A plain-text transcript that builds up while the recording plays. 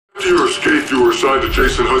you escaped, you were assigned to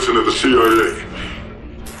Jason Hudson at the CIA.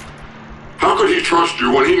 How could he trust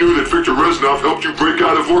you when he knew that Victor Reznov helped you break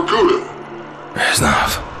out of Vorkuta?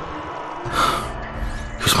 Reznov.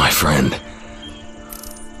 He was my friend.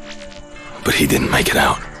 But he didn't make it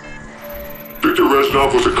out. Victor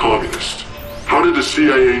Reznov was a communist. How did the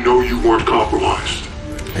CIA know you weren't compromised?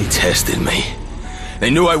 They tested me. They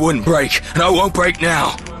knew I wouldn't break, and I won't break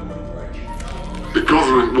now. The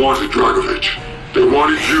government wanted Dragovich. They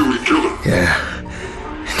wanted you to kill him. Yeah.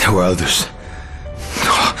 And there were others.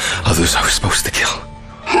 Others I was supposed to kill.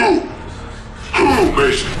 Who? Who,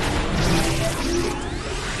 Mason?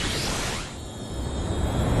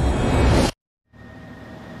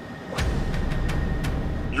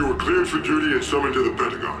 You were cleared for duty and summoned to the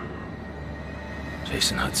Pentagon.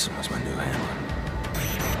 Jason Hudson was my new handler.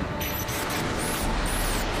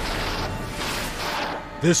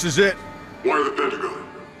 This is it. Why the Pentagon?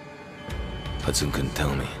 Hudson couldn't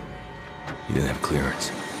tell me. He didn't have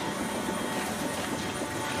clearance.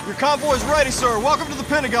 Your convoy's ready, sir. Welcome to the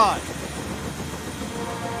Pentagon.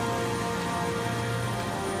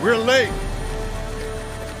 We're late.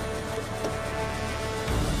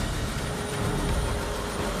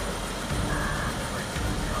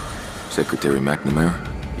 Secretary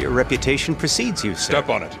McNamara? Your reputation precedes you, sir. Step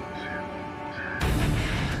on it.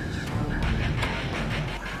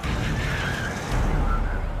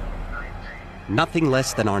 Nothing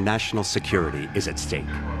less than our national security is at stake.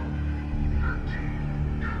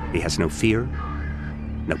 He has no fear,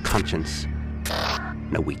 no conscience,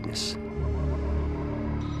 no weakness.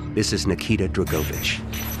 This is Nikita Dragovich.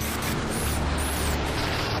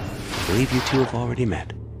 I believe you two have already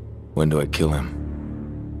met. When do I kill him?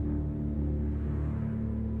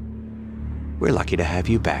 We're lucky to have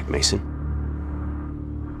you back, Mason.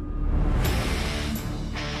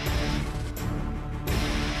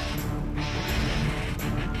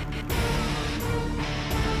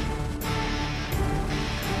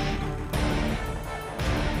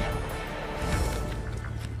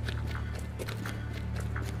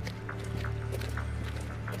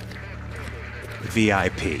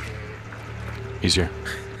 VIP. He's here.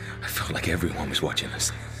 I felt like everyone was watching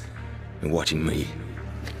us. And watching me.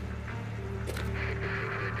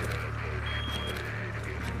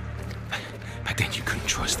 Back then you couldn't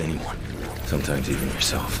trust anyone. Sometimes even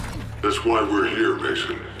yourself. That's why we're here,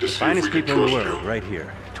 Mason. To see Finest if we can people in the trust world, you. right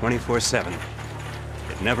here. 24/7.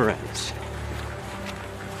 It never ends.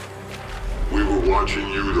 We were watching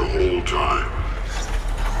you the whole time.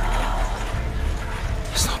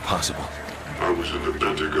 It's not possible. I was in the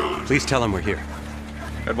Pentagon. Please tell him we're here.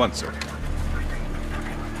 At once, sir.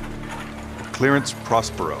 Clearance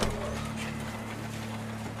Prospero.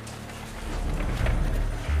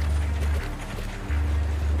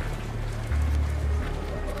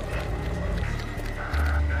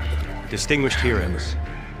 Distinguished heroes.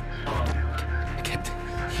 I kept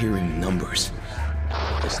hearing numbers.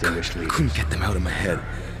 Distinguished I leaders. couldn't get them out of my head.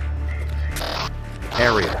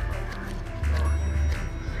 Area.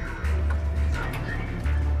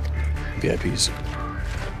 VIPs.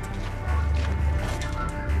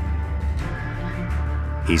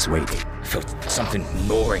 He's waiting. I felt something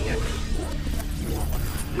gnawing at me.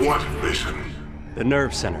 What, Mason? The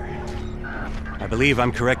nerve center. I believe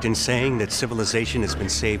I'm correct in saying that civilization has been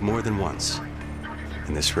saved more than once.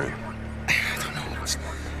 In this room. I don't know.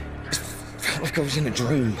 It felt like I was in a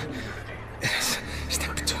dream.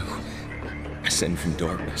 Step 2. Ascend from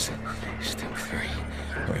darkness. Step 3.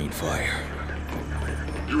 Rain fire.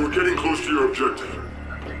 You were getting close to your objective.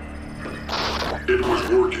 It was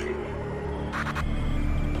working.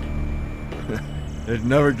 It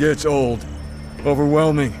never gets old.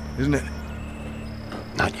 Overwhelming, isn't it?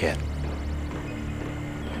 Not yet.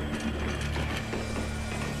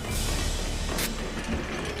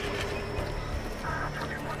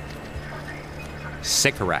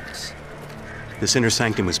 Sycorax. This inner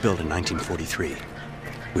sanctum was built in 1943.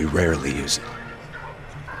 We rarely use it.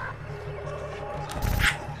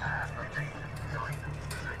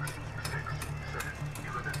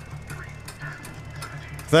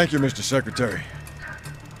 Thank you, Mr. Secretary.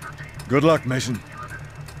 Good luck, Mason.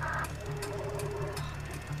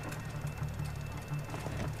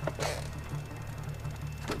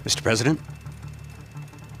 Mr. President?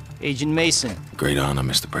 Agent Mason, Great honor,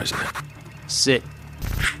 Mr. President. sit.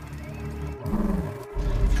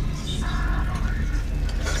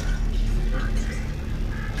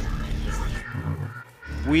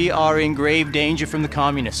 We are in grave danger from the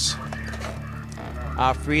communists.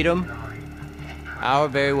 Our freedom, our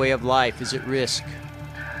very way of life is at risk.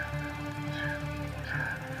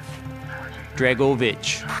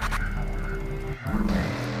 Dragovich.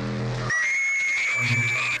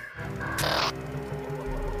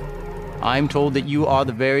 I'm told that you are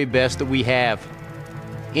the very best that we have.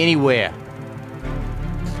 Anywhere.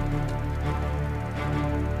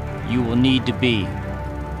 You will need to be.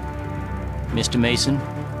 Mr. Mason,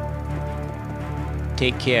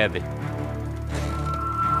 take care of it.